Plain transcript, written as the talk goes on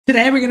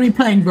Today we're going to be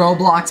playing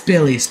Roblox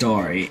Billy's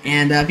story,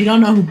 and if you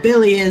don't know who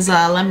Billy is,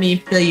 let me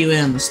fill you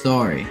in on the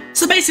story.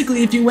 So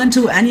basically, if you went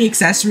to any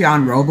accessory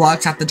on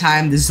Roblox at the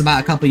time, this is about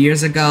a couple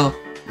years ago,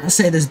 let's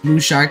say this blue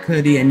shark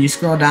hoodie, and you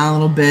scroll down a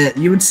little bit,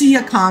 you would see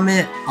a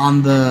comment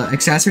on the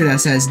accessory that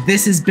says,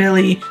 "This is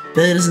Billy."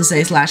 Billy doesn't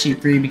say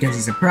 /free because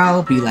he's a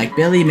pro. Be like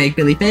Billy, make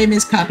Billy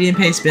famous, copy and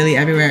paste Billy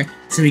everywhere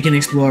so we can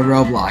explore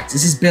Roblox.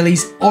 This is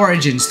Billy's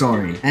origin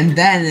story. And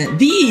then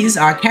these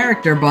are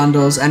character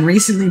bundles, and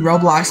recently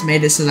Roblox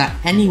made it so that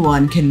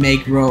anyone can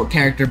make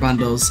character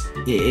bundles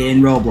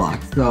in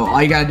Roblox. So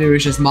all you gotta do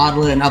is just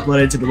model it and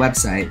upload it to the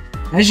website.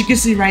 As you can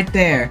see right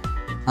there,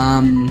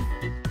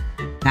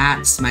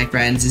 that's, my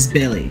friends, is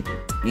Billy.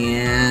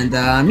 And,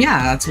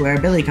 yeah, that's where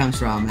Billy comes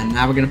from. And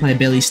now we're gonna play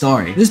Billy's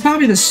story. This is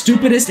probably the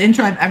stupidest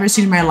intro I've ever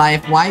seen in my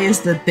life. Why is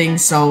the thing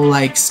so,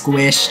 like,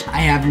 squished? I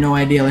have no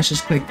idea. Let's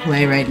just click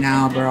play right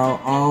now, bro.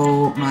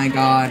 Oh my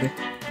god.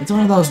 It's one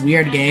of those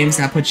weird games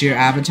that puts your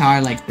avatar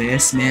like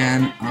this,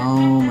 man.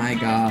 Oh my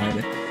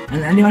god.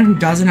 And anyone who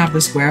doesn't have the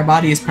square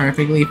body is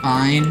perfectly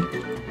fine.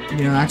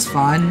 You know, that's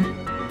fun.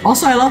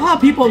 Also, I love how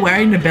people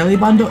wearing the Billy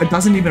bundle, it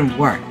doesn't even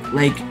work.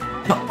 Like,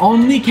 the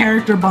only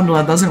character bundle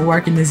that doesn't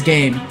work in this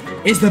game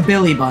is the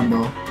Billy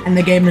bundle. And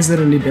the game is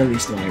literally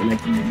Billy's story.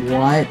 Like,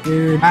 what,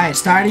 dude? Alright,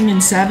 starting in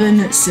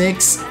 7,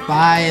 6,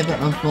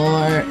 5,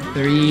 4,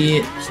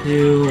 3,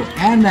 2,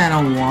 and then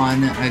a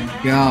 1, a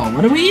go.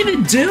 What do we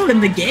even do in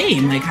the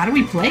game? Like, how do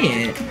we play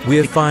it?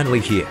 We're finally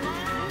here.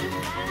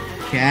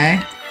 Okay.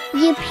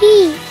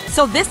 Yippee!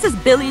 So this is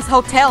Billy's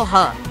hotel,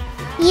 huh?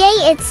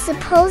 Yay, it's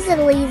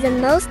supposedly the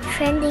most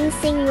trending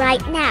thing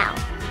right now.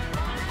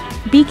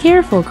 Be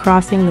careful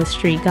crossing the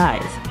street,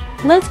 guys.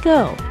 Let's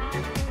go.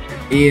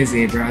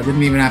 Easy, bro. I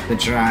didn't even have to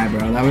try,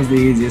 bro. That was the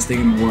easiest thing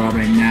in the world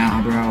right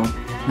now, bro.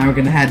 Now we're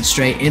gonna head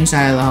straight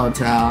inside of the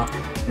hotel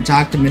and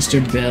talk to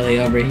Mr. Billy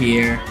over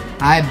here.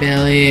 Hi,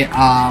 Billy.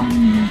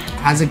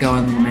 How's it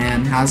going,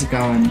 man? How's it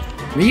going?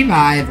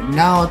 Revive?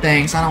 No,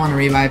 thanks. I don't want to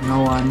revive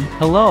no one.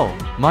 Hello,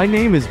 my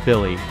name is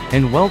Billy,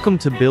 and welcome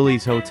to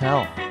Billy's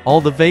Hotel.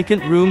 All the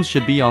vacant rooms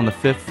should be on the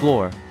 5th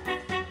floor.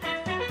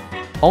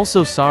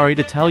 Also, sorry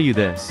to tell you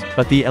this,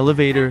 but the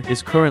elevator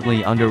is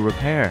currently under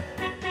repair.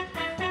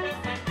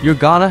 You're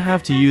gonna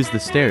have to use the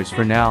stairs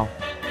for now.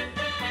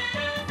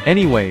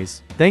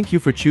 Anyways, thank you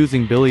for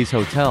choosing Billy's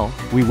Hotel.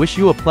 We wish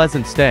you a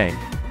pleasant stay.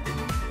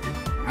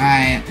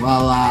 Alright,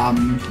 well,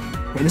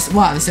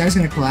 what, the stairs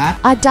gonna collapse?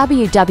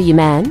 WW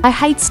man, I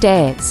hate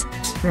stairs.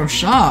 Bro,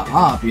 shut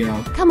up,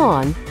 yo. Come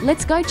on,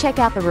 let's go check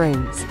out the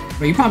rooms.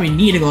 Bro, you probably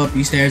need to go up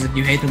these stairs if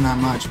you hate them that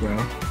much, bro.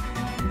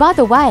 By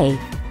the way,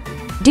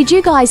 did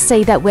you guys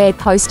see that weird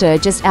poster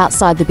just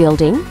outside the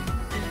building?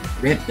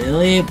 Rip,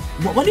 Billy?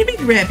 What do you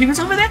mean, Rip? He was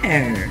over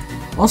there.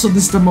 Also,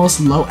 this is the most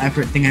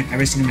low-effort thing I've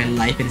ever seen in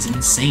my life. It's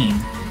insane.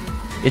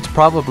 It's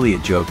probably a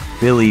joke.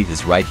 Billy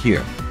is right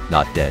here,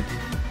 not dead.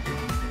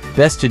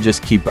 Best to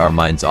just keep our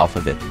minds off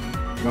of it.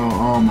 Bro,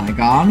 oh my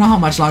god. I don't know how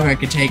much longer I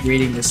could take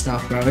reading this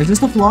stuff, bro. Is this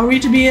the floor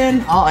we should be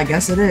in? Oh, I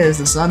guess it is.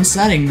 The sun's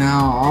setting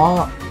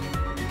now.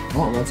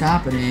 Oh, what's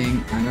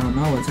happening? I don't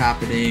know what's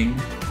happening.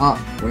 Oh,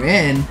 we're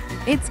in.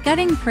 It's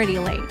getting pretty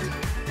late.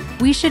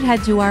 We should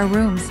head to our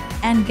rooms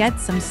and get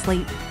some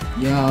sleep.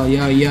 Yo,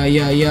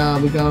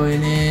 we're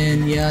going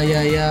in.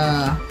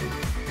 Yeah.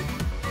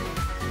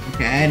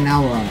 Okay,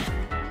 now what?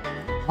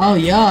 Oh,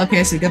 yeah,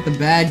 okay, so we got the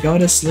bed. Go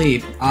to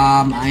sleep.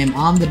 I am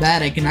on the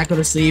bed. I cannot go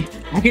to sleep.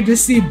 I can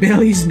just see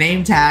Billy's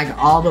name tag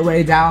all the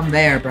way down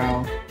there,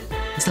 bro.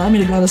 It's telling me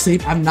to go to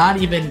sleep. I'm not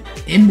even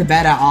in the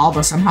bed at all,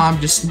 but somehow I'm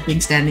just sleeping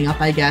standing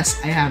up, I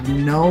guess. I have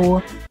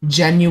no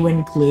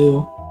genuine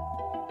clue.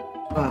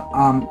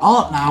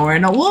 Oh, now we're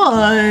in the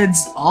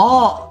woods.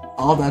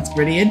 Oh, that's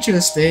pretty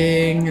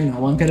interesting. No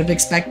one could have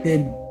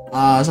expected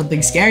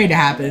something scary to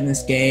happen in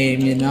this game,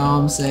 you know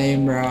what I'm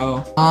saying, bro?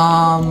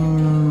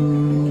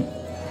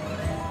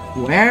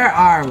 Where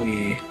are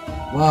we?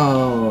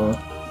 Whoa.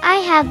 I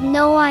have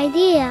no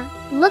idea.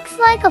 Looks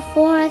like a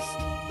forest.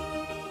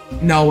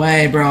 No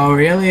way, bro,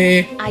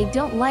 really? I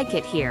don't like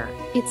it here.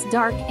 It's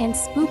dark and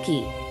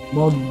spooky.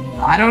 Well,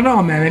 I don't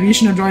know, man. Maybe you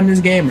shouldn't have joined this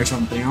game or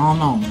something. I don't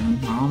know, man.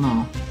 I don't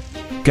know.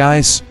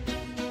 Guys,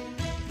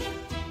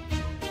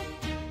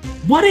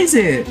 what is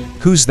it?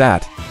 who's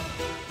that?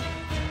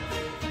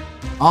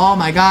 Oh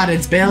my god,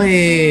 it's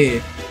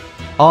Billy!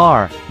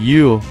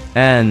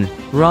 R-U-N,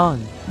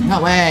 run.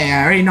 No way,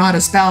 I already know how to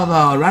spell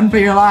though. Run for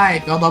your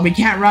life. Although we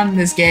can't run in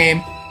this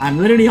game. I'm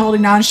literally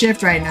holding down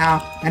shift right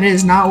now, and it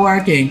is not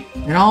working.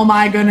 And oh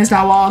my goodness,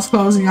 that wall is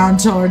closing on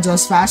towards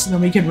us faster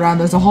than we can run.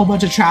 There's a whole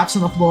bunch of traps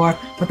on the floor,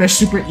 but they're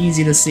super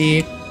easy to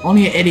see.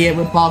 Only an idiot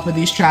would fall for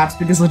these traps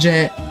because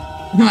legit,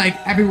 like,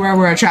 everywhere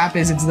where a trap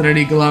is, it's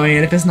literally glowing,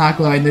 and if it's not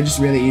glowing, they're just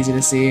really easy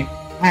to see.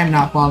 I am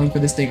not falling for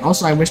this thing.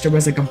 Also, I wish there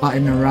was, like, a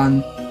button to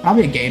run.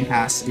 Probably a game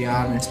pass, to be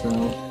honest,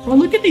 bro. Bro,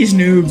 look at these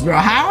noobs, bro.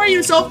 How are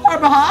you so far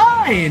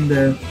behind?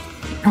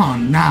 Oh,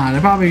 nah.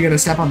 They're probably gonna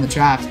step on the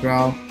traps,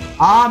 bro.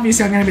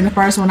 Obviously, I'm gonna be the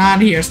first one out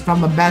of here, so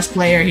I'm the best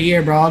player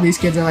here, bro. All these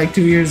kids are, like,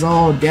 2 years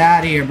old. Get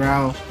out of here,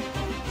 bro.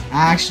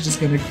 I'm actually just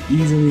gonna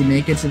easily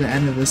make it to the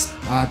end of this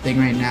thing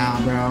right now,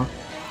 bro.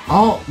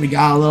 Oh, we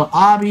got a little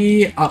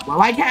obby.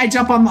 Why can't I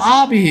jump on the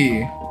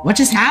obby? What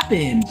just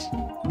happened?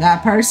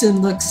 That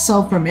person looks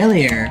so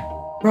familiar.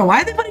 Bro,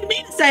 why are they putting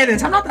me to say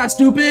this? I'm not that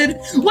stupid.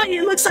 Wait,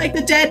 it looks like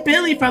the dead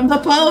Billy from the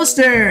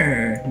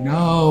poster.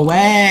 No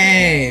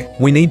way.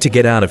 We need to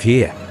get out of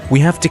here. We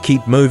have to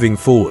keep moving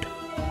forward.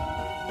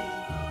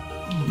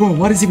 Bro,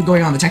 what is even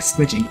going on? The text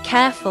is glitching.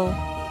 Careful.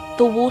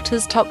 The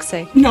water's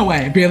toxic. No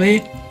way,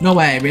 really? No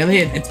way, really?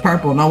 It's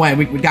purple. No way.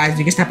 We guys,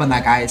 we can step on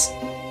that, guys.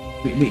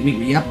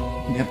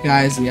 Yep,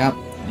 guys. Yep.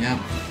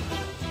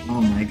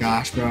 Oh my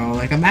gosh, bro.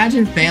 Like,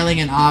 imagine failing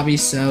an obby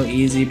so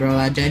easy, bro.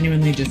 That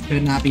genuinely just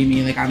could not be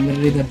me. Like, I'm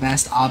literally the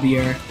best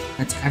obbier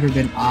that's ever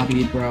been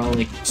obbied, bro.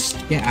 Like,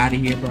 just get out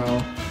of here,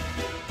 bro.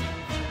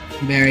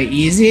 Very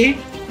easy.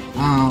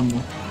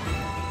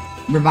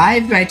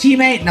 Revive my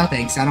teammate? No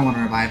thanks, I don't want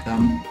to revive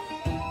them.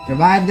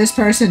 Revive this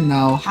person?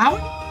 No. How?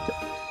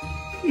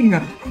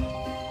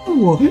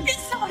 Oh,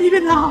 it's not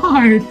even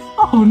hard.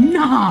 Oh,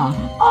 nah.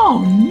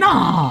 Oh,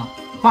 nah.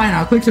 Fine,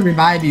 I'll click to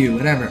revive you,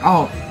 whatever.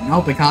 Oh,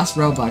 nope, it costs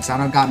Robux. I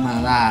don't got none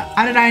of that.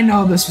 How did I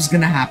know this was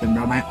gonna happen,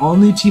 bro? My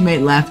only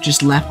teammate left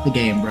just left the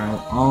game,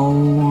 bro.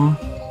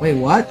 Oh, wait,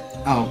 what?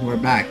 Oh, we're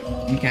back.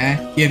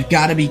 Okay. You've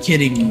gotta be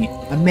kidding me.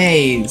 A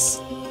maze.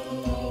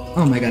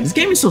 Oh my god, this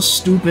game is so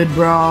stupid,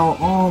 bro.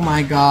 Oh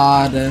my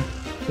god.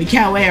 We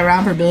can't wait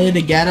around for Billy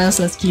to get us.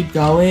 Let's keep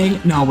going.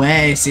 No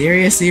way.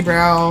 Seriously,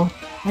 bro?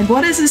 Like,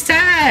 what is this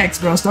text,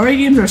 bro? Story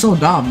games are so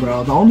dumb,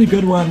 bro. The only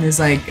good one is,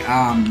 like,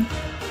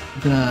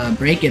 the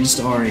break-in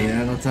story.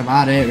 That's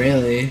about it,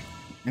 really.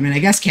 I mean, I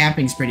guess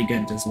camping's pretty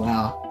good as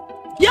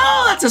well. Yo,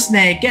 that's a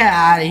snake. Get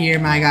out of here,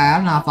 my guy.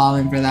 I'm not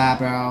falling for that,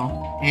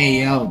 bro.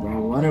 Hey, yo, bro.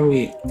 What are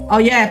we... Oh,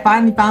 yeah, I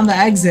finally found the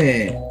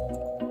exit.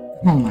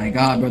 Oh my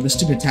god, bro. The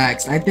stupid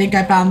text. I think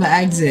I found the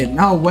exit.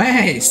 No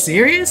way.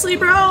 Seriously,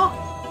 bro?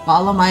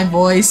 Follow my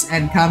voice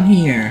and come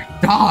here.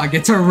 Dog,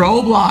 it's a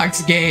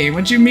Roblox game.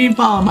 What you mean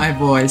follow my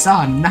voice?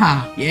 Oh,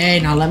 nah.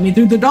 Yay, now let me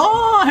through the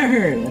door.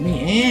 Let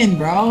me in,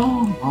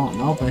 bro. Oh,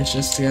 nope. It's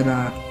just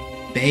gonna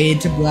fade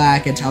to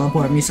black and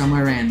teleport me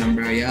somewhere random,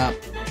 bro. Yup.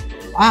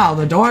 Wow,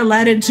 the door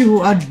led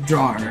into a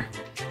drawer.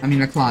 I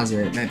mean, a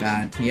closet. My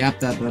bad. Yep,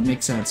 that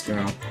makes sense,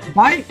 bro.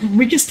 Why?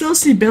 We can still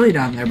see Billy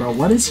down there, bro.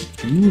 What is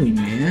he doing,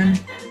 man?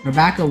 We're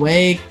back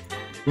awake.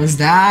 Was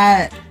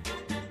that...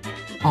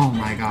 Oh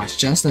my gosh,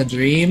 just a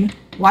dream?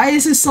 Why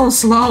is this so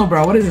slow,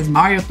 bro? What is this,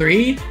 Mario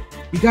 3?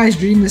 You guys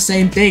dream the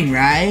same thing,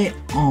 right?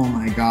 Oh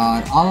my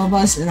god, all of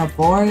us in a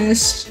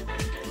forest?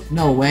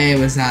 No way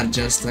was that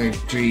just a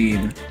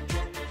dream.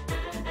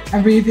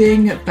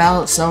 Everything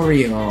felt so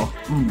real.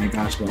 Oh my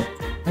gosh, bro.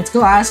 Let's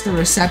go ask the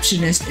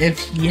receptionist if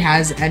he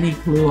has any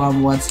clue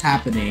on what's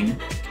happening.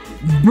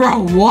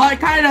 Bro, what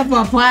kind of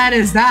a plan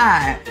is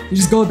that? You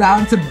just go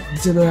down to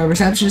the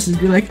receptionist and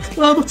be like,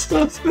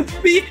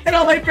 me and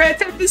all my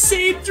friends have the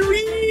same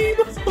dream.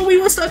 But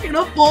we were stuck in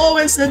a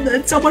forest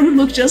and someone who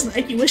looked just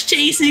like you was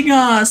chasing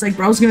us. Like,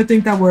 bro's gonna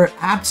think that we're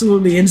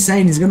absolutely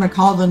insane. He's gonna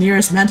call the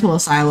nearest mental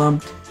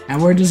asylum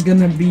and we're just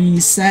gonna be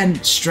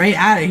sent straight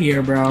out of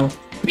here, bro.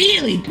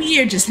 Really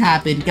weird just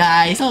happened,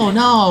 guys. Oh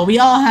no, we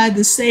all had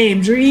the same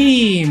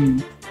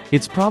dream.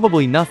 It's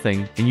probably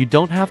nothing, and you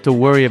don't have to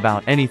worry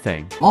about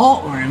anything.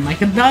 Oh, we're in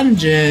like a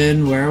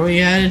dungeon. Where are we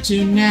headed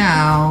to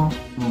now?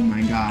 Oh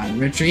my god.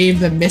 Retrieve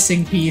the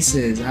missing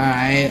pieces.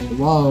 Alright.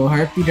 Whoa,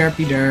 herpy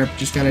derpy derp.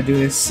 Just gotta do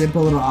this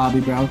simple little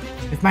obby, bro.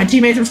 If my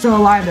teammates were still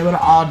alive, they would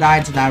have all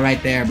died to that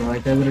right there, bro.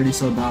 Like, they're literally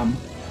so dumb.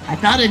 I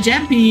found a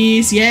gem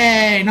piece!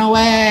 Yay! No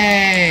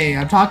way!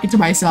 I'm talking to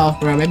myself,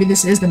 bro. Maybe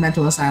this is the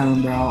mental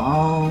asylum, bro.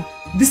 Oh.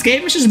 This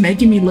game is just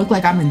making me look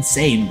like I'm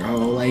insane, bro.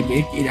 Like,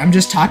 I'm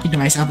just talking to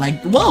myself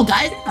like, whoa,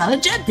 guys, I found a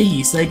gem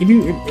piece! Like,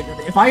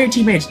 if all your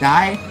teammates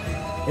die,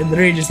 it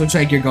literally just looks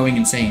like you're going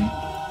insane.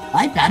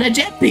 I found a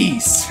gem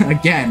piece!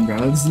 Again,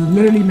 bro. It's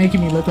literally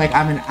making me look like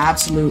I'm an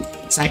absolute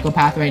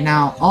psychopath right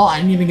now. Oh, I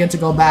didn't even get to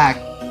go back.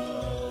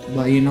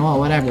 But you know what,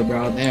 whatever,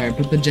 bro. There,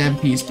 put the gem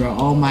piece, bro.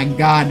 Oh my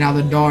god, now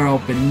the door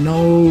opened.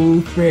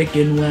 No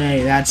freaking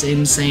way. That's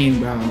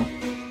insane, bro.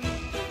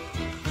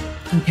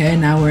 Okay,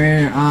 now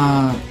we're,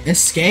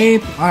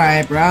 escape.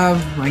 Alright, bro.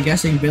 I'm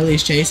guessing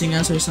Billy's chasing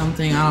us or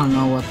something. I don't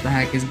know what the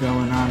heck is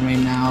going on right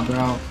now,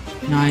 bro.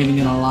 Not even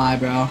gonna lie,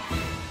 bro.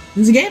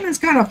 This game is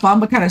kind of fun,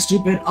 but kind of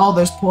stupid. Oh,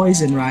 there's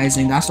poison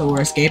rising. That's what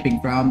we're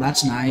escaping from.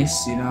 That's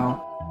nice, you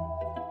know.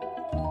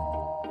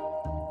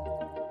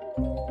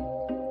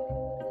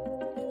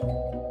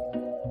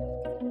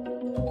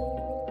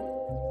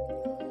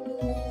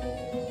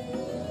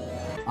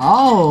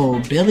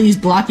 Oh, Billy's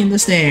blocking the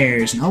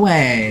stairs. No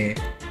way.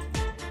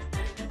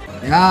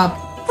 Yup.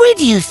 Where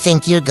do you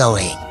think you're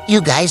going?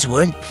 You guys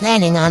weren't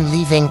planning on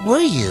leaving, were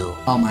you?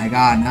 Oh my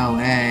god, no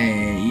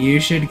way. You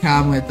should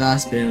come with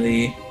us,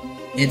 Billy.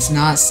 It's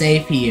not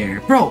safe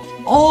here. Bro,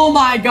 oh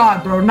my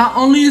god, bro. Not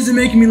only is it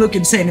making me look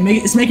insane,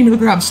 it's making me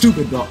look like I'm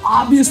stupid, bro.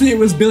 Obviously, it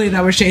was Billy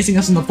that was chasing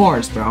us in the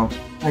forest, bro.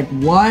 Like,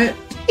 what?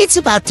 It's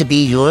about to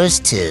be yours,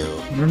 too.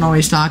 I don't know what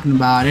he's talking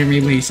about. I didn't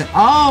read what he said.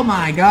 Oh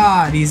my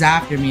god, he's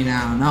after me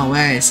now. No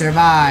way.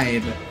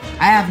 Survive.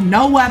 I have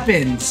no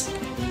weapons.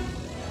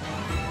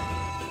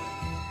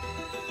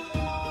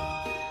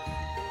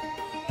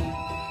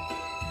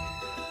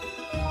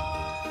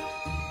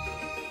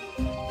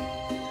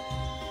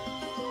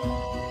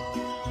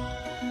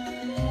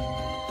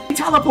 He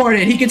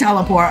teleported. He can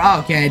teleport.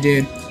 Okay,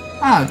 dude.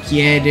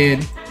 Okay,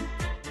 dude.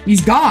 He's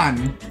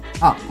gone.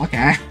 Oh,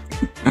 okay.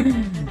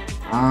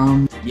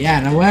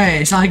 Yeah, no way.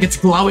 It's not like it's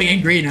glowing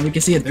in green and we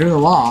can see it through the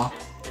wall.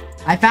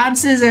 I found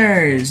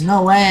scissors.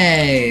 No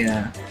way.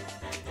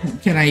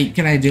 Can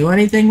I do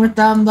anything with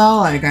them though?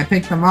 Like, I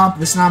picked them up.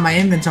 This is not my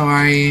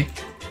inventory.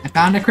 I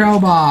found a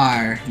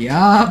crowbar.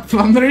 Yup.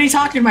 I'm literally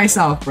talking to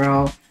myself,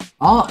 bro.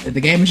 Oh,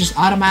 the game is just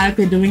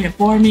automatically doing it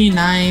for me.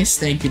 Nice.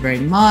 Thank you very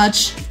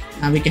much.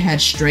 Now we can head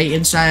straight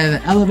inside of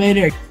the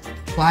elevator.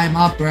 Climb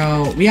up,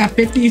 bro. We have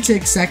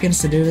 56 seconds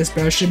to do this,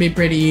 bro. Should be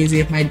pretty easy.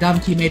 If my dumb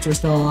teammates were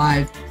still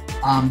alive,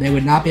 they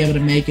would not be able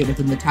to make it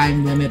within the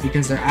time limit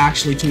because they're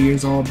actually 2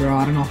 years old, bro.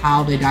 I don't know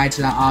how they died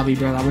to that obby,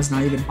 bro. That was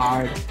not even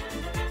hard.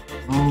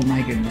 Oh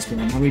my goodness, bro.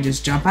 Now we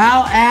just jump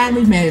out and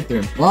we made it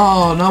through.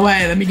 Whoa, no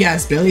way. Let me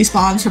guess. Billy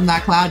spawns from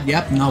that cloud?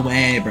 Yep, no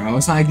way, bro.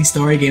 It's not like these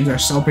story games are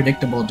so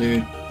predictable,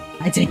 dude.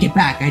 I take it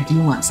back. I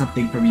do want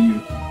something from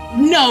you.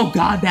 No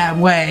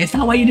goddamn way. Is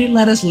that why you didn't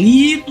let us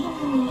leave?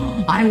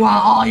 I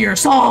want all your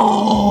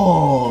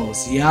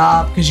souls.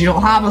 Yup, because you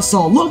don't have a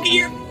soul. Look at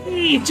your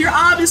feet. You're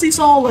obviously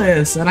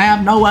soulless. And I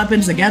have no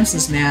weapons against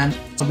this man.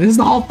 So this is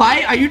the whole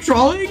fight? Are you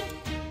trolling?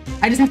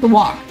 I just have to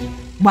walk.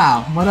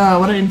 Wow,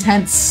 what an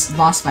intense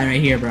boss fight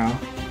right here, bro.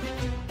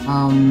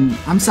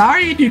 I'm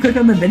sorry if you clicked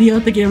on the video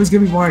thinking it was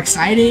gonna be more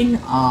exciting.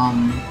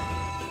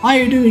 All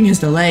you're doing is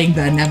delaying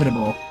the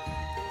inevitable.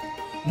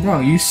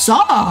 Bro, you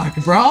suck,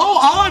 bro.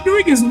 All I'm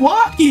doing is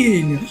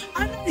walking.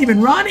 I'm not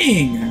even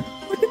running.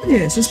 Look at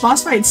this. This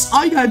boss fights,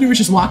 all you gotta do is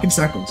just walk in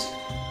circles.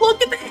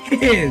 Look at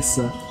this.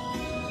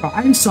 Bro,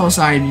 I'm so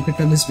sorry if you clicked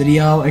on this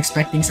video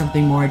expecting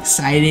something more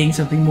exciting,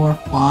 something more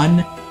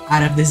fun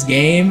out of this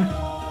game.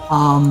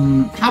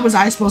 How was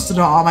I supposed to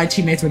know all my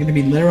teammates were going to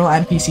be literal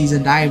NPCs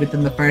and die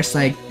within the first,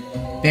 like,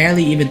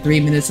 barely even 3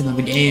 minutes of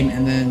the game,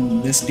 and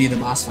then this be the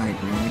boss fight,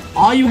 bro? Like,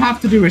 all you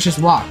have to do is just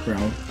walk, bro.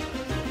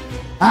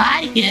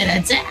 I can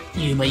attack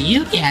you, but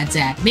you can't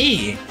attack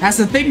me. That's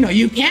the thing, though.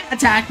 You can't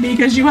attack me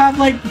because you have,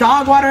 like,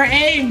 dog water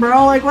aim,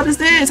 bro. Like, what is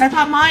this? I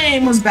thought my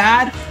aim was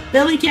bad.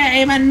 Billy can't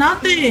aim at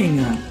nothing.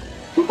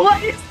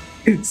 What is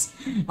this?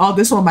 Oh,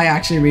 this one might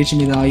actually reach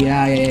me, though.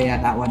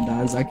 Yeah, that one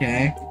does.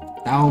 Okay.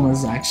 That one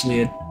was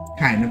actually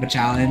kind of a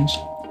challenge.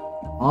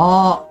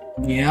 Oh,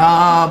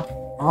 yup.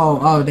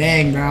 Oh,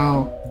 dang,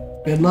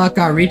 bro. Good luck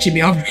on reaching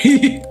me over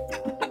here.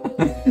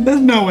 There's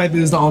no way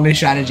this is the only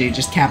strategy.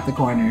 Just cap the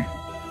corner.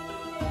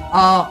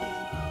 Oh,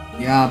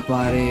 yeah,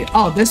 buddy.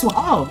 Oh, this one.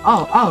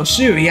 Oh,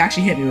 shoot. He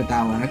actually hit me with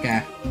that one.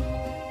 Okay.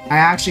 I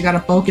actually gotta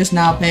focus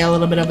now, pay a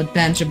little bit of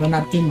attention, but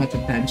not too much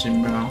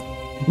attention, bro.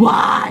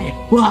 Why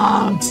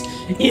won't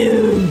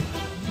you?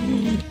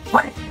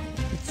 What?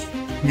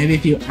 Maybe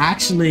if you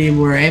actually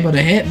were able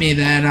to hit me,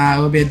 then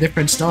it would be a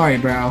different story,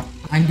 bro.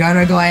 I'm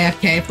gonna go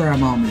AFK for a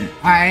moment.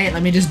 Alright,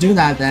 let me just do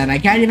that then. I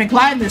can't even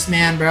climb this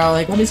man, bro.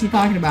 Like, what is he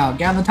talking about?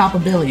 Get on the top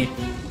of Billy.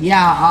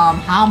 Yeah,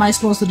 how am I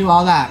supposed to do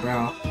all that,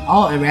 bro?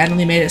 Oh, it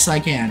randomly made it so I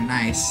can.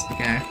 Nice.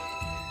 Okay.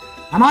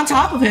 I'm on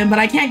top of him, but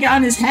I can't get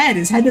on his head.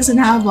 His head doesn't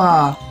have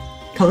a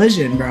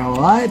collision, bro.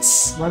 What?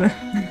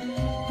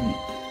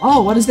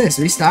 Oh, what is this?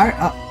 Restart?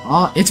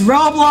 Oh, it's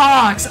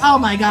Roblox! Oh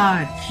my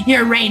god.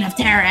 Your reign of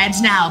terror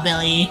ends now,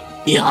 Billy.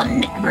 You'll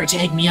never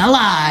take me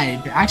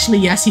alive. Actually,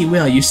 yes, he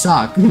will. You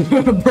suck.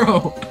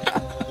 Bro.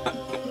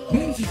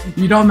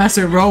 You don't mess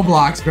with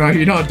Roblox, bro.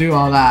 You don't do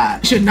all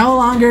that. You should no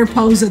longer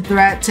pose a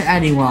threat to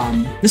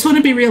anyone. This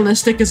wouldn't be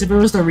realistic, because if it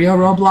was the real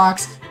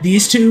Roblox,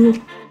 these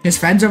two, his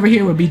friends over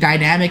here, would be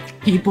dynamic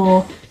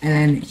people, and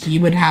then he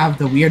would have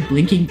the weird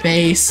blinking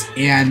face,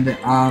 and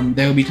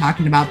they would be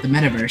talking about the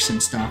metaverse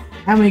and stuff.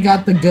 And we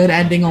got the good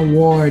ending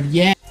award.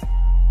 Yeah.